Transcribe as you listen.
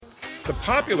The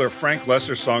popular Frank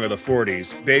Lesser song of the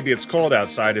 40s, Baby It's Cold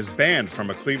Outside, is banned from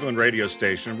a Cleveland radio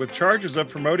station with charges of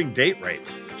promoting date rape.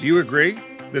 Do you agree?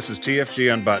 This is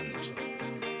TFG Unbuttoned.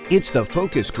 It's the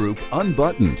focus group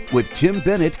Unbuttoned with Tim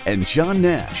Bennett and John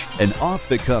Nash, an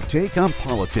off-the-cuff take on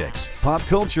politics, pop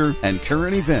culture, and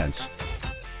current events.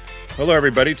 Hello,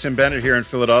 everybody. Tim Bennett here in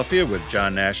Philadelphia with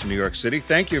John Nash in New York City.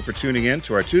 Thank you for tuning in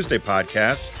to our Tuesday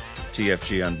podcast,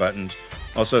 TFG Unbuttoned.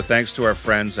 Also, thanks to our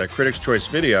friends at Critics' Choice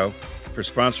Video for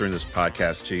sponsoring this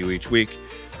podcast to you each week.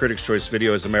 Critics' Choice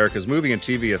Video is America's movie and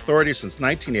TV authority since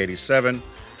 1987.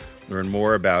 Learn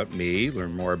more about me,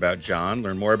 learn more about John,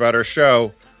 learn more about our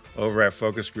show over at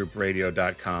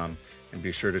focusgroupradio.com. And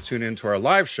be sure to tune in to our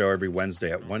live show every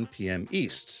Wednesday at 1 p.m.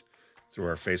 East through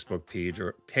our Facebook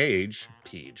page,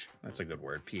 that's a good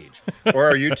word, or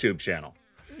our YouTube channel,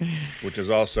 which is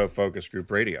also Focus Group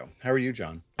Radio. How are you,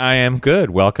 John? I am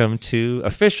good.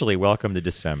 Officially welcome to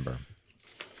December.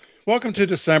 Welcome to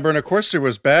December. And of course, there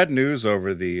was bad news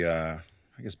over the, I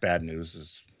guess bad news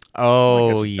is...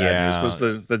 Oh, yeah. yeah. Was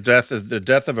the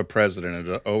death of a president.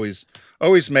 It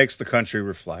always makes the country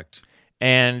reflect.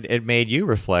 And it made you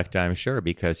reflect, I'm sure,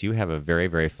 because you have a very,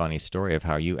 very funny story of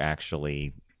how you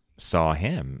actually saw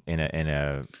him in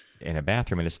a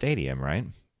bathroom in a stadium, right?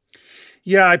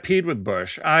 Yeah, I peed with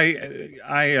Bush.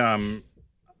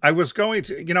 I was going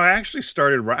to, I actually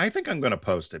started. I think I'm going to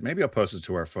post it. Maybe I'll post it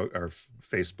to our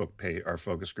Facebook page, our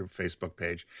focus group Facebook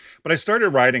page. But I started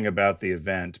writing about the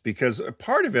event because a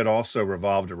part of it also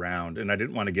revolved around, and I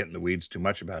didn't want to get in the weeds too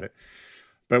much about it.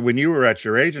 But when you were at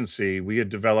your agency, we had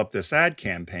developed this ad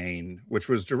campaign, which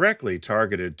was directly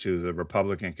targeted to the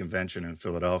Republican convention in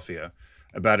Philadelphia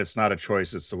about it's not a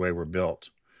choice, it's the way we're built.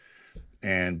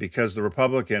 And because the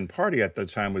Republican Party at the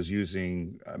time was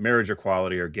using marriage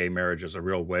equality or gay marriage as a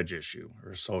real wedge issue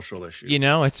or a social issue.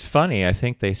 It's funny. I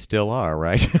think they still are,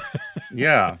 right?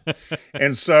 Yeah.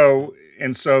 And so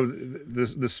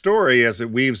the story, as it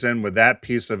weaves in with that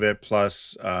piece of it,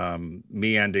 plus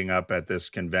me ending up at this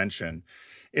convention,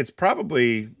 it's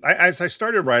probably, as I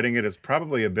started writing it, it's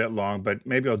probably a bit long, but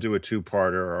maybe I'll do a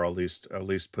two-parter or at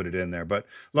least put it in there. But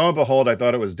lo and behold, I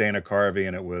thought it was Dana Carvey,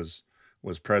 and it was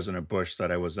President Bush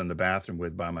that I was in the bathroom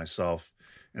with by myself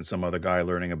and some other guy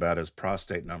learning about his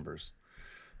prostate numbers.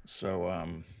 So,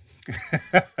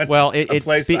 well, a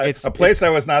place I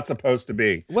was not supposed to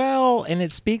be. Well, and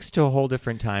it speaks to a whole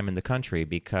different time in the country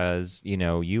because,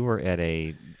 you were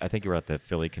I think you were at the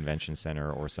Philly Convention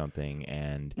Center or something,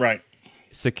 and right.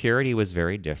 Security was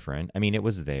very different. I mean, it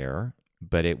was there,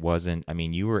 but it wasn't,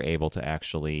 you were able to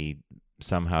actually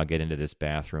somehow get into this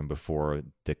bathroom before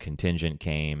the contingent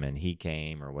came and he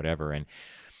came or whatever.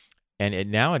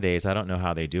 Nowadays, I don't know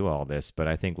how they do all this, but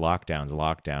I think lockdown's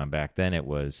lockdown. Back then it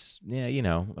was,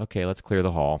 okay, let's clear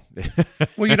the hall.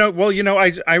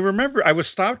 I remember I was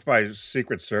stopped by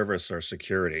Secret Service or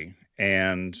security,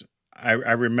 and I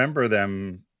remember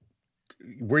them,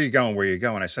 where you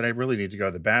going? I said, I really need to go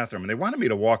to the bathroom. And they wanted me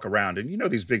to walk around.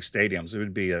 And these big stadiums, it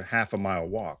would be a half a mile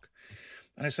walk.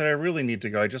 And I said, I really need to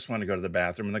go. I just want to go to the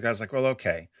bathroom. And the guy's like, well,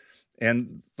 okay.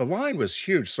 And the line was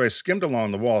huge. So I skimmed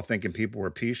along the wall thinking people were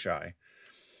pee shy,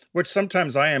 which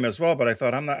sometimes I am as well. But I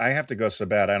thought, I have to go so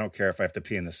bad. I don't care if I have to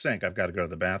pee in the sink. I've got to go to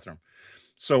the bathroom.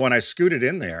 So when I scooted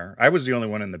in there, I was the only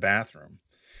one in the bathroom.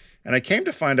 And I came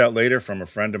to find out later from a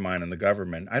friend of mine in the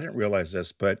government, I didn't realize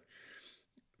this, but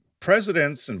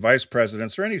presidents and vice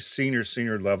presidents or any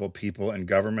senior level people in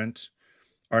government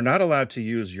are not allowed to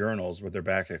use urinals with their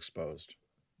back exposed.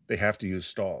 They have to use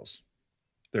stalls.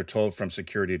 They're told from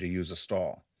security to use a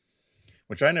stall,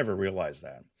 which I never realized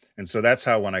that. And so that's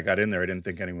how when I got in there, I didn't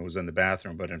think anyone was in the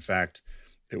bathroom. But in fact,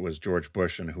 it was George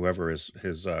Bush and whoever his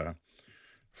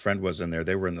friend was in there.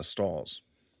 They were in the stalls.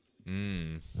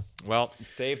 Well,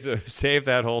 save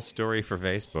that whole story for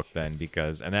Facebook then,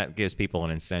 and that gives people an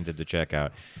incentive to check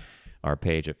out our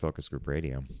page at Focus Group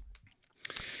Radio.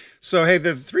 So, hey,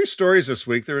 the three stories this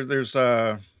week, there's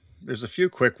a few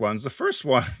quick ones. The first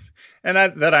one, and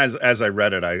as I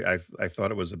read it, I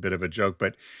thought it was a bit of a joke,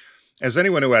 but as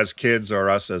anyone who has kids or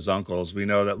us as uncles, we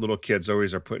know that little kids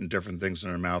always are putting different things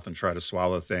in their mouth and try to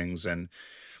swallow things. And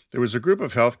there was a group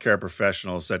of healthcare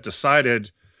professionals that decided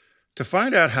to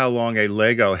find out how long a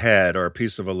Lego head or a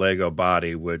piece of a Lego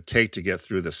body would take to get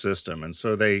through the system. And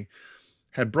so they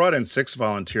had brought in 6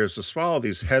 volunteers to swallow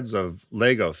these heads of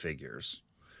Lego figures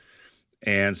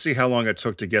and see how long it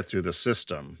took to get through the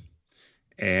system.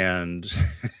 And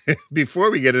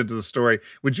before we get into the story,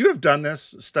 would you have done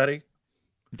this study?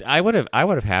 I would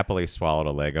have happily swallowed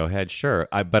a Lego head, sure.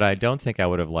 But I don't think I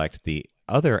would have liked the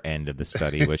other end of the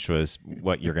study, which was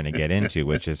what you're going to get into,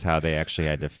 which is how they actually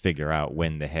had to figure out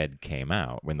when the head came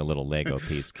out, when the little Lego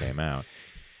piece came out.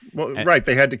 Well, And, right.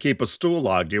 They had to keep a stool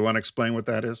log. Do you want to explain what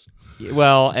that is?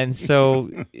 well, and so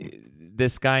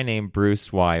this guy named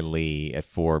Bruce Y. Lee at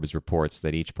Forbes reports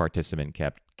that each participant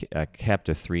kept a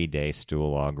 3-day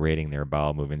stool log rating their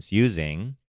bowel movements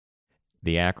using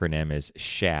the acronym is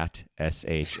SHAT,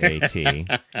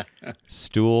 SHAT,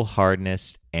 stool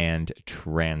hardness and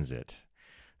transit.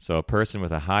 So a person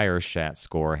with a higher SHAT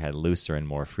score had looser and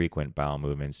more frequent bowel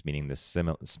movements, meaning the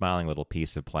smiling little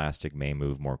piece of plastic may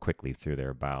move more quickly through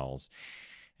their bowels.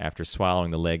 After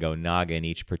swallowing the Lego noggin,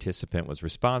 each participant was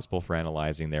responsible for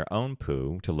analyzing their own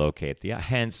poo to locate the,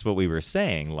 hence what we were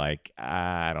saying, like,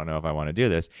 I don't know if I want to do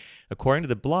this. According to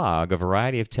the blog, a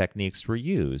variety of techniques were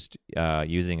used,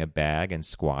 using a bag and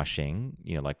squashing,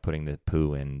 like putting the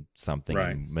poo in something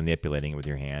Right. and manipulating it with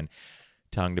your hand.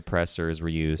 Tongue depressors were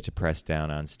used to press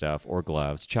down on stuff, or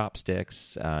gloves,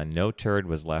 chopsticks. No turd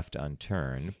was left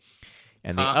unturned.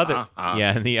 And the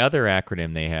and the other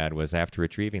acronym they had was, after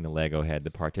retrieving the Lego head, the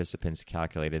participants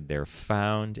calculated their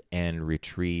found and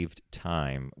retrieved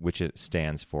time, which it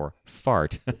stands for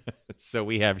fart. So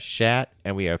we have shat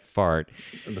and we have fart.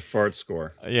 The fart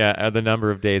score. Yeah, the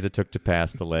number of days it took to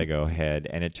pass the Lego head.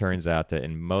 And it turns out that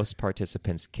in most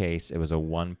participants' case, it was a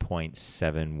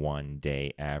 1.71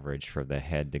 day average for the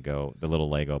head to go, the little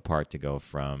Lego part to go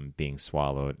from being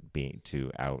swallowed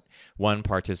to out. One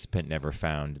participant never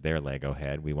found their Lego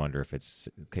head. We wonder if it's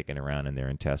kicking around in their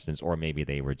intestines, or maybe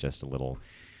they were just a little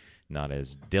not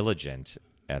as diligent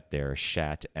at their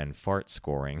shat and fart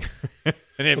scoring.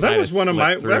 And that was one of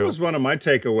my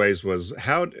takeaways, was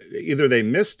how either they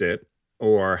missed it,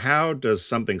 or how does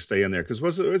something stay in there? Because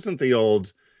isn't the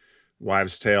old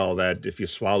wives' tale that if you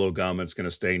swallow gum, it's going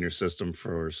to stay in your system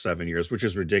for 7 years, which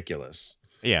is ridiculous.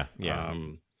 Yeah.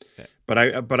 But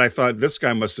I thought this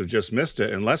guy must have just missed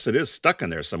it, unless it is stuck in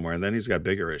there somewhere, and then he's got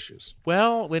bigger issues.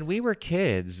 Well, when we were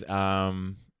kids,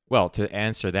 well, to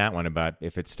answer that one about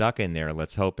if it's stuck in there,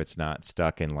 let's hope it's not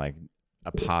stuck in like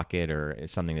a pocket or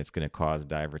something that's going to cause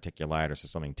diverticulitis or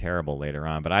something terrible later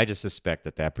on. But I just suspect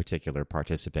that particular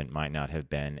participant might not have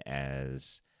been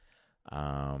as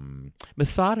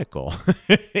methodical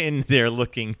in their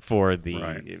looking for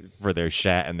for their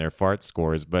shat and their fart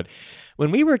scores. But when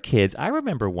we were kids, I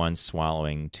remember once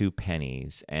swallowing 2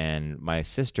 pennies, and my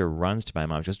sister runs to my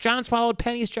mom. She goes, John swallowed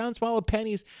pennies. John swallowed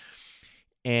pennies.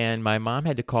 And my mom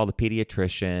had to call the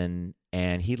pediatrician,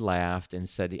 and he laughed and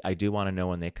said, I do want to know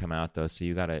when they come out, though. So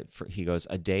he goes,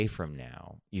 a day from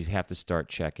now, you have to start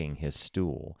checking his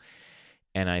stool.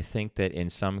 And I think that in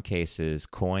some cases,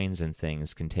 coins and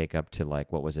things can take up to,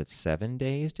 like, what was it, 7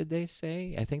 days, did they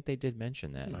say? I think they did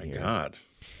mention that. My here. God.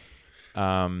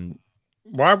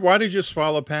 Why did you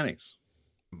swallow pennies?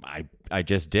 I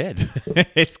just did.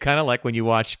 It's kind of like when you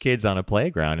watch kids on a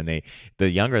playground, and the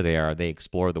younger they are, they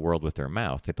explore the world with their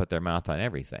mouth. They put their mouth on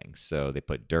everything. So they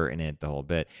put dirt in it, the whole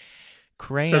bit.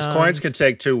 Crayons. It says coins can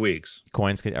take 2 weeks.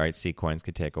 Coins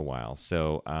could take a while.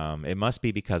 So it must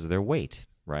be because of their weight,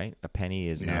 right? A penny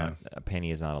is not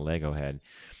a Lego head.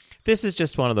 This is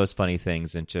just one of those funny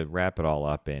things, and to wrap it all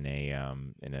up in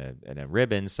a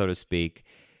ribbon, so to speak.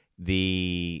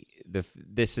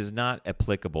 This is not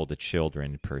applicable to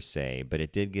children per se, but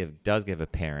it does give a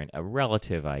parent a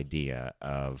relative idea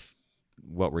of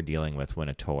what we're dealing with when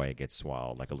a toy gets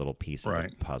swallowed, like a little piece of a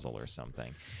puzzle or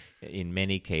something. In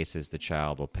many cases, the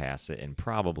child will pass it in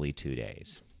probably 2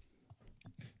 days.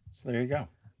 So there you go.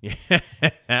 Yeah,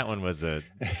 that one was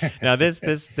Now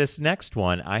this next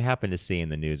one I happened to see in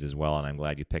the news as well, and I'm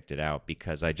glad you picked it out,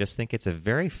 because I just think it's a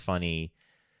very funny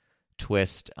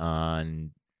twist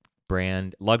on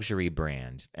luxury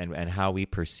brand and how we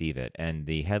perceive it. And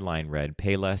the headline read,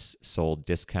 Payless sold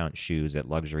discount shoes at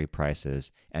luxury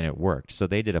prices, and it worked. So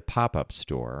they did a pop-up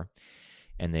store,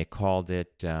 and they called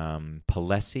it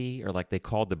Palessi, or like they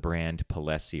called the brand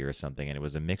Palessi or something, and it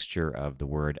was a mixture of the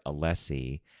word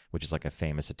Alessi, which is like a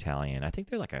famous Italian. I think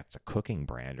they're like it's a cooking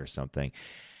brand or something.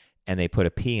 And they put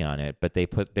a P on it, but they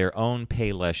put their own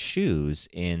Payless shoes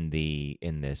in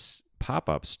this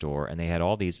pop-up store, and they had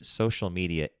all these social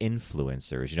media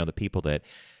influencers, the people that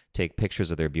take pictures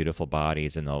of their beautiful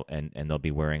bodies, and they'll be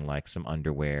wearing like some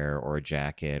underwear or a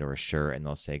jacket or a shirt, and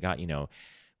they'll say, God,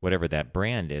 whatever that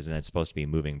brand is, and it's supposed to be a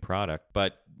moving product,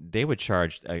 but they would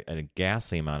charge a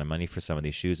ghastly amount of money for some of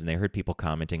these shoes, and they heard people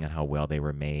commenting on how well they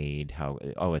were made,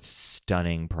 it's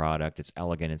stunning product, it's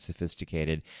elegant and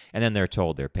sophisticated, and then they're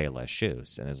told they're Payless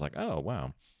shoes, and it's like, oh,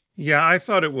 wow. Yeah, I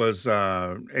thought it was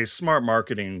a smart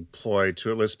marketing ploy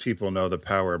to let people know the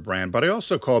power of brand, but I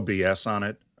also call BS on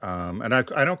it. And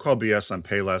I don't call BS on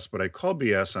Payless, but I call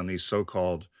BS on these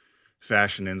so-called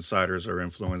fashion insiders or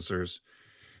influencers,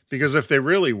 Because if they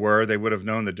really were, they would have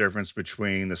known the difference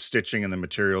between the stitching and the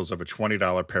materials of a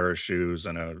 $20 pair of shoes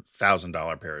and a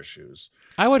 $1,000 pair of shoes.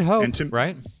 I would hope, And to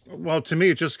right? well, to me,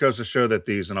 it just goes to show that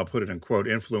these, and I'll put it in quote,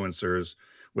 influencers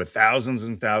with thousands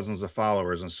and thousands of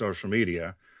followers on social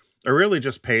media are really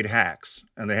just paid hacks,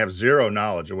 and they have zero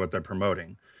knowledge of what they're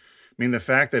promoting. I mean, the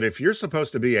fact that if you're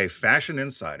supposed to be a fashion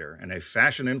insider and a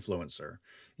fashion influencer,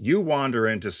 you wander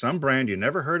into some brand you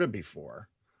never heard of before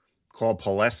called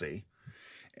Palessi,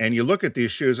 and you look at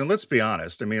these shoes, and let's be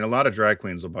honest. I mean, a lot of drag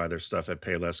queens will buy their stuff at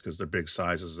Payless because they're big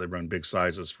sizes. They run big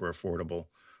sizes for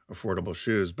affordable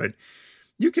shoes. But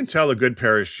you can tell a good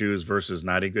pair of shoes versus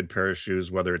not a good pair of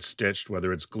shoes, whether it's stitched,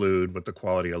 whether it's glued, what the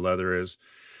quality of leather is.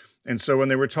 And so when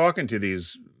they were talking to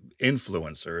these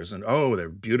influencers, and oh, they're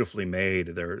beautifully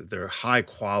made, they're high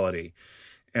quality,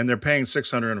 and they're paying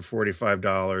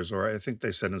 $645, or I think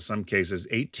they said in some cases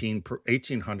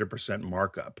 1,800%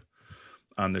 markup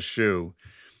on the shoe.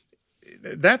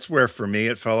 That's where, for me,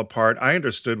 it fell apart. I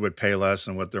understood what Payless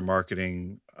and what their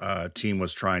marketing team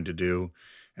was trying to do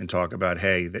and talk about,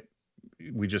 hey,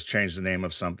 we just changed the name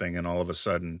of something, and all of a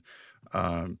sudden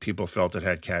people felt it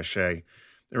had cachet.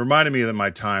 It reminded me of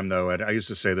my time, though. I used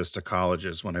to say this to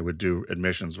colleges when I would do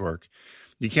admissions work.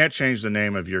 You can't change the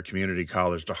name of your community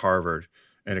college to Harvard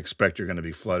and expect you're going to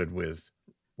be flooded with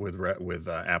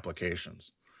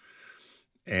applications.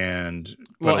 But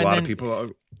a lot of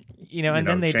people, and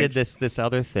then they did change. this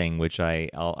other thing, which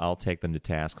I'll take them to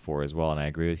task for as well. And I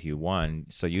agree with you. One,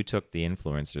 so you took the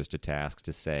influencers to task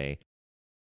to say,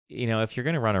 if you're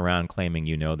going to run around claiming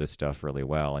you know this stuff really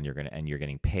well, and you're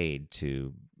getting paid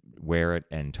to wear it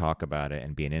and talk about it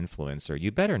and be an influencer,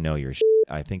 you better know your shit.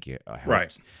 I think you helps.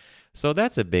 Right. So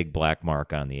that's a big black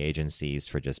mark on the agencies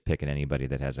for just picking anybody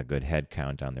that has a good head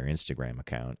count on their Instagram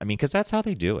account. I mean, because that's how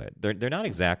they do it. They're not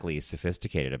exactly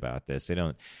sophisticated about this. They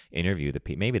don't interview the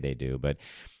people. Maybe they do, but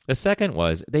the second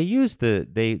was they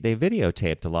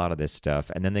videotaped a lot of this stuff,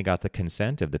 and then they got the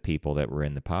consent of the people that were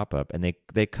in the pop-up, and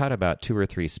they cut about 2 or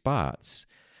 3 spots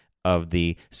of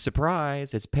the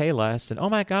surprise, it's Payless, and oh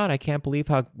my God, I can't believe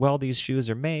how well these shoes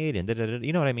are made, and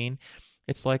you know what I mean?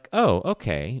 It's like, oh,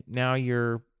 okay, now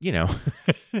you're,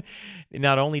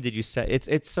 not only did you say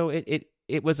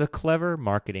it was a clever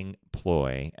marketing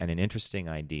ploy and an interesting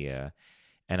idea,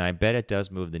 and I bet it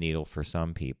does move the needle for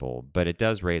some people, but it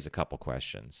does raise a couple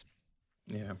questions.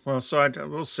 Yeah, well, so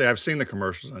we'll see. I've seen the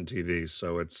commercials on TV,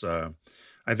 so it's I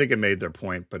think it made their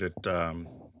point, but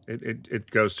it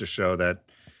goes to show that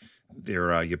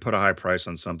you put a high price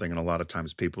on something, and a lot of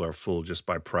times people are fooled just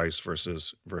by price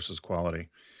versus quality.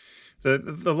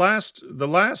 The last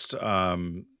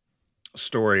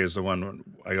story is the one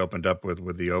I opened up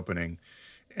with the opening,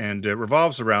 and it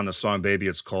revolves around the song "Baby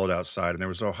It's Cold Outside." And there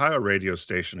was an Ohio radio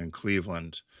station in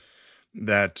Cleveland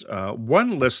that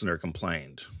one listener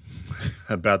complained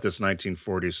about this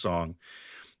 1940s song,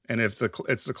 and it's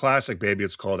the classic "Baby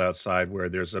It's Cold Outside," where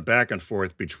there's a back and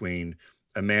forth between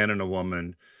a man and a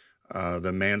woman.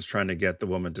 The man's trying to get the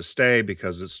woman to stay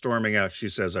because it's storming out. She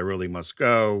says, "I really must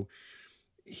go."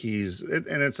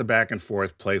 And it's a back and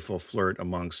forth, playful flirt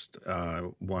amongst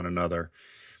one another,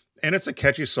 and it's a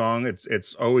catchy song.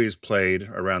 It's always played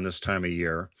around this time of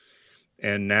year,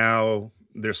 and now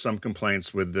there's some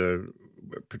complaints with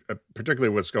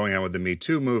particularly what's going on with the Me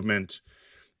Too movement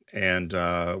and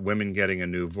women getting a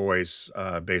new voice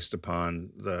based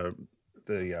upon the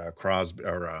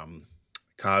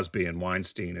Cosby and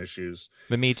Weinstein issues.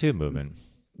 The Me Too movement.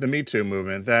 The Me Too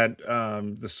movement, that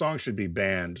the song should be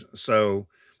banned. So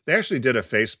they actually did a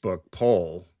Facebook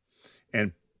poll,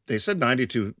 and they said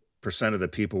 92% of the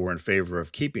people were in favor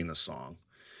of keeping the song.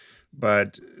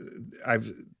 But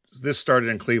this started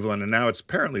in Cleveland, and now it's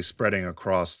apparently spreading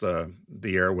across the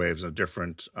airwaves of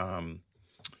different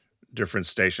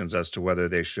stations as to whether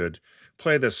they should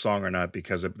play this song or not,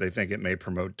 because they think it may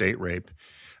promote date rape.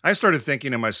 I started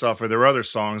thinking to myself, are there other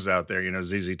songs out there?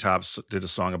 ZZ Top did a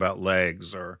song about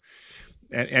legs, or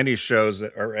any songs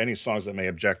that may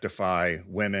objectify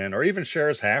women, or even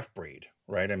Cher's Half Breed,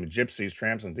 right? I mean, Gypsies,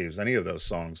 Tramps and Thieves, any of those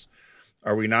songs.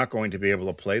 Are we not going to be able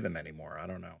to play them anymore? I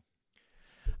don't know.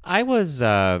 I was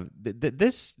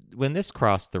when this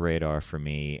crossed the radar for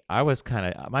me, I was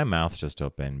my mouth just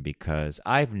opened, because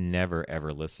I've never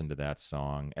ever listened to that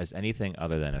song as anything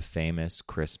other than a famous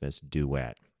Christmas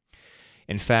duet.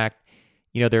 In fact,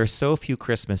 there are so few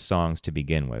Christmas songs to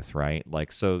begin with, right?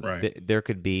 Like, so Right. There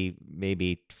could be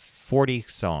maybe 40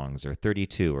 songs or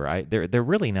 32, or they're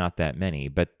really not that many,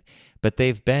 but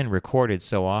they've been recorded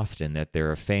so often that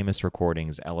there are famous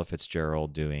recordings, Ella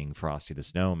Fitzgerald doing Frosty the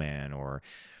Snowman, or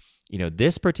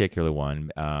This particular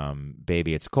one,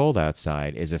 "Baby It's Cold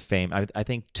Outside," is a I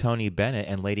think Tony Bennett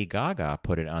and Lady Gaga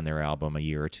put it on their album a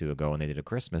year or two ago when they did a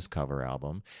Christmas cover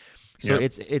album. So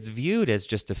Yep. it's viewed as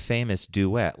just a famous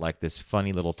duet, like this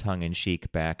funny little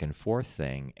tongue-in-cheek back and forth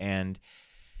thing. And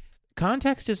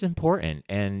context is important.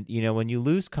 And, when you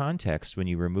lose context, when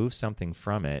you remove something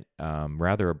from it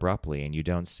rather abruptly, and you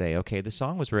don't say, okay, the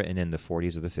song was written in the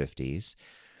 40s or the 50s,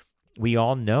 we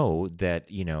all know that,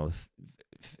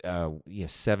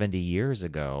 70 years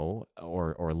ago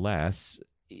or less,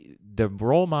 the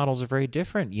role models are very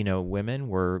different. Women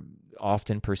were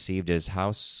often perceived as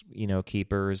house,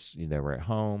 keepers. They were at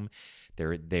home.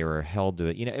 They were held to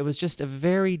it. It was just a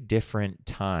very different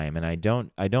time, and I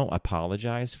don't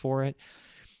apologize for it.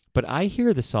 But I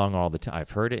hear the song all the time.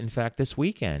 I've heard it, in fact, this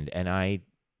weekend, and I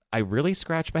really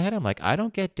scratch my head. I'm like, I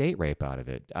don't get date rape out of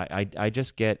it. I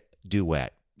just get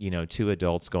duet. Two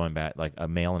adults going back, like a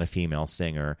male and a female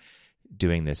singer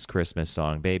doing this Christmas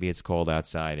song, "Baby, It's Cold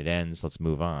Outside, It Ends, Let's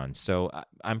Move On." So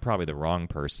I'm probably the wrong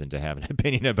person to have an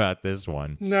opinion about this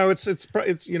one. No, it's it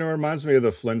reminds me of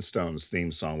the Flintstones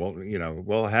theme song. Well,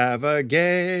 we'll have a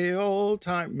gay old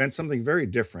time meant something very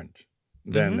different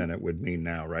then than it would mean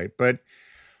now, right? But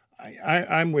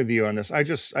I'm with you on this. I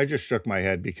just shook my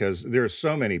head because there are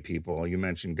so many people. You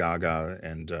mentioned Gaga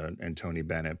and Tony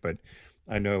Bennett, but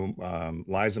I know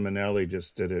Liza Minnelli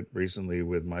just did it recently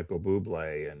with Michael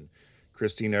Bublé, and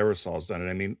Christine Eversol's done it.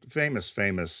 I mean, famous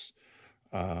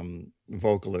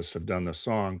vocalists have done the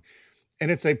song, and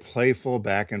it's a playful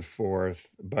back and forth.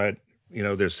 But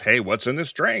there's, hey, what's in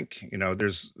this drink?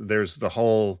 There's the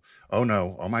whole, oh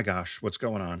no, oh my gosh, what's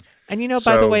going on? And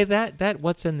by the way, that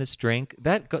 "what's in this drink,"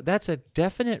 that's a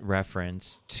definite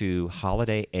reference to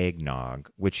holiday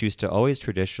eggnog, which used to always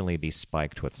traditionally be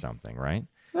spiked with something, right?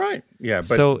 Right. Yeah.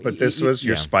 But this was,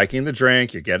 you're spiking the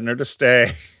drink, you're getting her to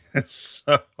stay.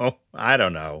 So I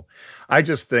don't know. I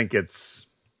just think it's.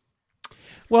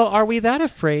 Well, are we that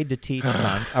afraid to teach?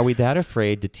 Are we that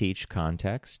afraid to teach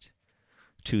context?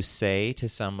 To say to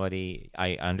somebody,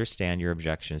 I understand your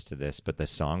objections to this, but the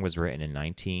song was written in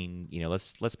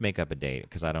let's make up a date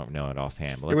because I don't know it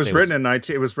offhand. It was written in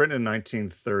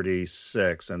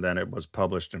 1936, and then it was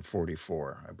published in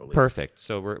 44, I believe. Perfect.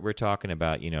 So we're talking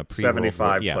about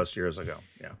 75 plus years ago.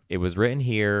 Yeah, it was written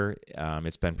here.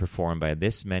 It's been performed by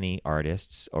this many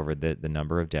artists over the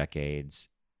number of decades.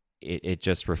 It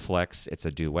just reflects, it's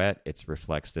a duet. It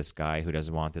reflects this guy who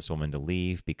doesn't want this woman to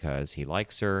leave because he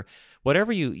likes her.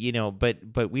 Whatever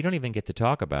but we don't even get to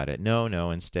talk about it.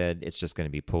 No, instead it's just going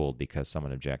to be pulled because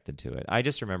someone objected to it. I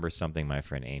just remember something my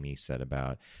friend Amy said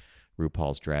about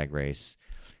RuPaul's Drag Race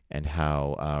and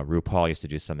how RuPaul used to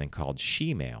do something called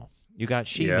she-mail. You got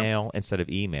she-mail instead of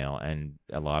email, and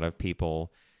a lot of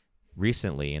people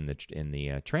recently in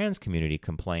the trans community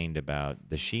complained about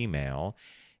the she-mail.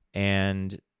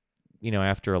 And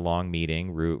after a long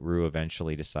meeting, Ru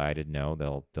eventually decided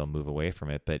no, they'll move away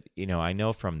from it. But I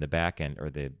know from the back end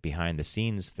or the behind the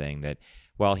scenes thing that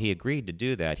while he agreed to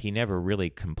do that, he never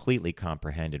really completely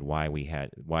comprehended why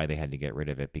they had to get rid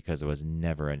of it, because it was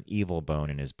never an evil bone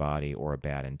in his body or a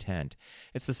bad intent.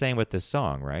 It's the same with this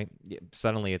song, right?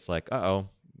 Suddenly it's like,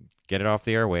 get it off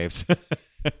the airwaves.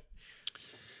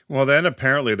 Well, then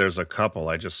apparently there's a couple.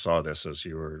 I just saw this as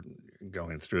you were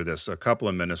going through this. A couple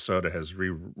in Minnesota has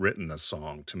rewritten the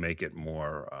song to make it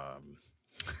more,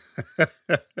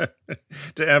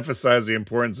 to emphasize the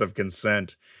importance of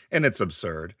consent. And it's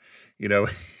absurd. I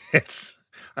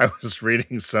was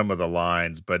reading some of the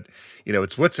lines, but,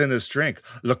 it's "what's in this drink?"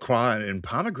 La Croix and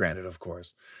pomegranate, of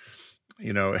course.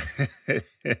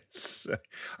 It's,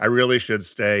 I really should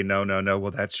stay. No.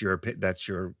 Well, that's your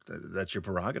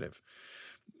prerogative.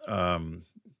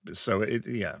 So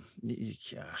yeah.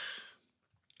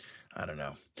 I don't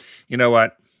know. You know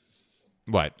what?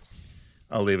 What?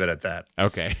 I'll leave it at that.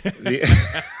 Okay.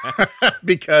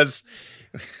 Because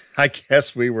I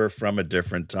guess we were from a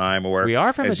different time, or we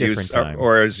are from a different time,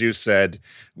 or as you said,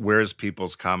 where's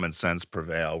people's common sense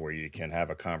prevail, where you can have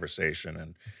a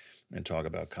conversation and talk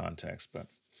about context. But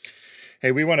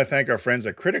hey, we want to thank our friends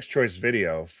at Critics' Choice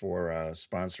Video for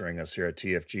sponsoring us here at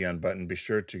TFG Unbuttoned. Be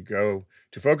sure to go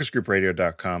to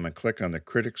focusgroupradio.com and click on the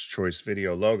Critics' Choice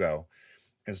Video logo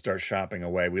and start shopping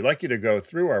away. We like you to go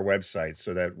through our website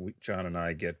so that John and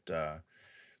I get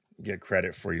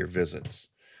credit for your visits.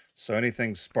 So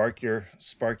anything spark your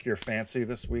fancy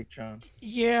this week, John?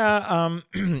 Yeah,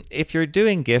 if you're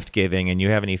doing gift giving and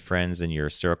you have any friends in your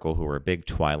circle who are big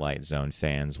Twilight Zone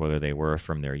fans, whether they were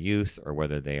from their youth or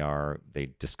whether they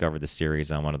discovered the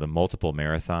series on one of the multiple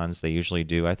marathons they usually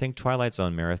do. I think Twilight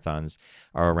Zone marathons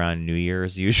are around New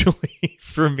Year's usually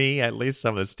for me, at least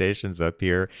some of the stations up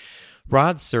here.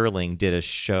 Rod Serling did a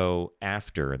show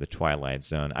after The Twilight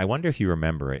Zone. I wonder if you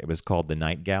remember it. It was called The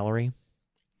Night Gallery.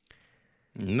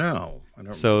 No, I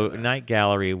don't So remember that. Night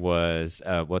Gallery was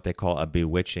what they call a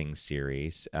bewitching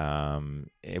series.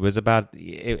 It was about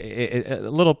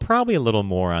probably a little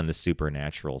more on the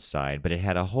supernatural side, but it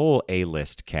had a whole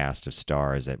A-list cast of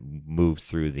stars that moved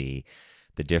through the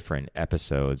different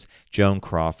episodes. Joan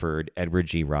Crawford, Edward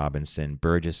G. Robinson,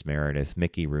 Burgess Meredith,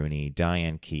 Mickey Rooney,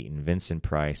 Diane Keaton, Vincent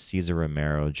Price, Cesar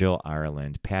Romero, Jill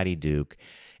Ireland, Patty Duke,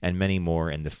 and many more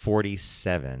in the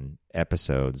 47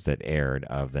 episodes that aired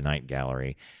of The Night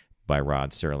Gallery by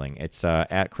Rod Serling. It's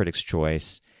at Critics'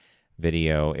 Choice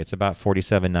Video. It's about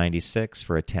 $47.96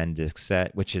 for a 10-disc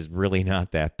set, which is really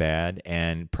not that bad,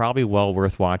 and probably well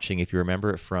worth watching if you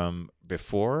remember it from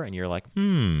before and you're like,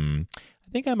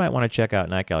 I think I might want to check out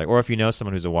Night Gallery. Or if you know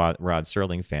someone who's a Rod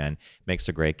Serling fan, makes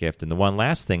a great gift. And the one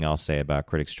last thing I'll say about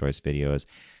Critics' Choice Video is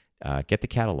get the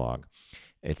catalog.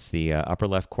 It's the upper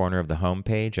left corner of the home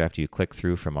page. After you click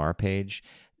through from our page,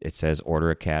 it says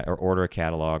order a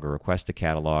catalog or request a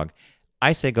catalog.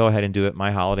 I say go ahead and do it.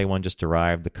 My holiday one just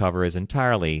arrived. The cover is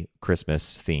entirely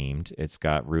Christmas themed. It's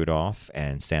got Rudolph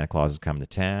and Santa Claus is coming to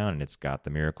town, and it's got the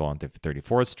Miracle on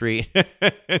 34th Street.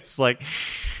 It's like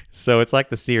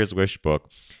the Sears Wish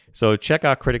book. So check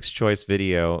out Critics' Choice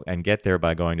Video and get there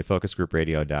by going to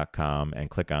focusgroupradio.com and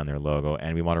click on their logo.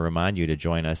 And we want to remind you to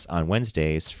join us on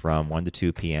Wednesdays from 1 to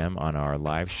 2 p.m. on our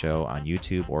live show on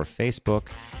YouTube or Facebook.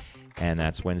 And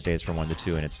that's Wednesdays from 1 to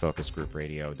 2, and it's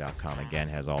focusgroupradio.com. Again,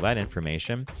 has all that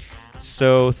information.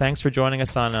 So thanks for joining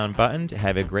us on Unbuttoned.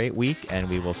 Have a great week, and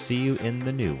we will see you in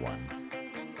the new one.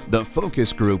 The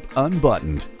Focus Group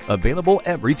Unbuttoned, available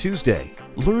every Tuesday.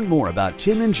 Learn more about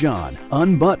Tim and John,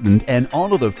 Unbuttoned, and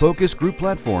all of the Focus Group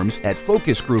platforms at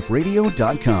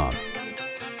focusgroupradio.com.